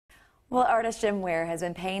Well, artist Jim Ware has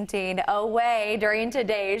been painting away during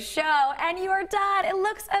today's show, and you are done. It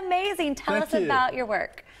looks amazing. Tell us about your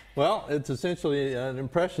work. Well, it's essentially an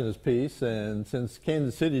Impressionist piece, and since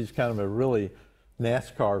Kansas City is kind of a really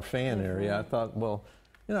NASCAR fan area, I thought, well,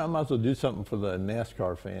 you know, I might as well do something for the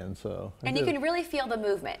NASCAR fans. So and you can really feel the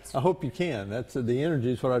movement. I hope you can. That's the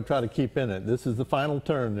energy is what I try to keep in it. This is the final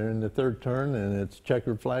turn. They're in the third turn, and it's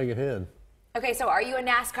checkered flag ahead. Okay, so are you a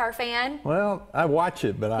NASCAR fan? Well, I watch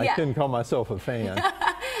it, but I couldn't call myself a fan.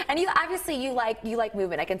 And you obviously you like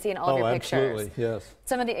movement. I can see in all of your pictures. Absolutely, yes.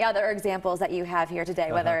 Some of the other examples that you have here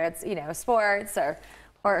today, whether it's sports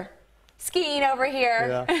or skiing over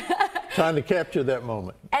here. Yeah. Trying to capture that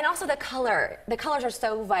moment. And also the color. The colors are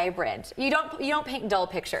so vibrant. You don't paint dull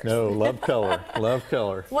pictures. No, love color. Love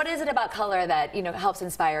color. What is it about color that helps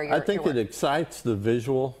inspire your I think your work? it excites the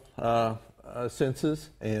visual senses,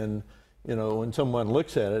 and when someone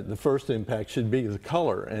looks at it, the first impact should be the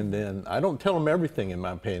color, and then I don't tell them everything in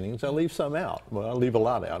my paintings. I leave some out. Well, I leave a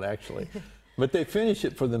lot out, actually. But they finish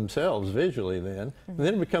it for themselves visually then, and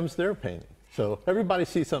then it becomes their painting. So everybody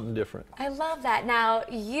sees something different. I love that. Now,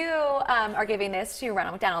 you are giving this to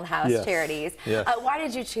Ronald McDonald House Charities. Yes. Why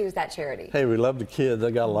did you choose that charity? Hey, we love the kids.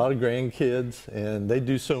 I got a lot of grandkids, and they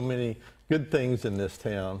do so many good things in this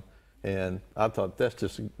town. And I thought that's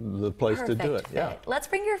just the place to do it. Fit. Yeah. Let's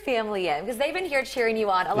bring your family in, because they've been here cheering you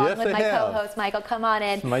on along with my co-host Michael. Come on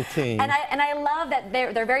in. It's my team. And I love that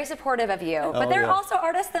they're very supportive of you, but they're also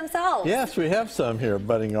artists themselves. Yes, we have some here,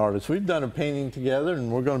 budding artists. We've done a painting together,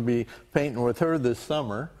 and we're going to be painting with her this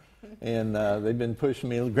summer. And they've been pushing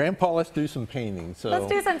me. Grandpa, let's do some painting. So let's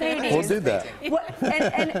do some painting. We'll do that.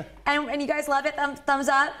 And you guys love it? Thumbs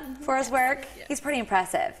up for his work? Yeah. He's pretty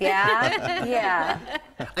impressive. Yeah? Yeah.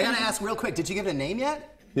 I got to ask real quick, did you give it a name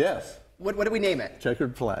yet? Yes. What did we name it?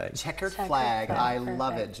 Checkered Flag. Checkered Flag. I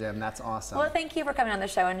love it, Jim. That's awesome. Well, thank you for coming on the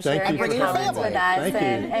show and sharing your your talents with us.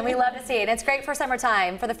 Thank you. And we love to see it. It's great for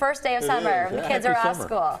summertime, for the first day of summer. The kids are off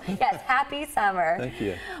school. Yes, happy summer. Thank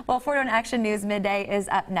you. Well, 41 Action News Midday is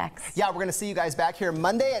up next. Yeah, we're going to see you guys back here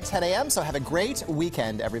Monday at 10 a.m., so have a great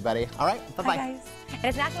weekend, everybody. All right, bye-bye. Bye, guys. And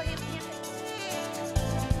it's National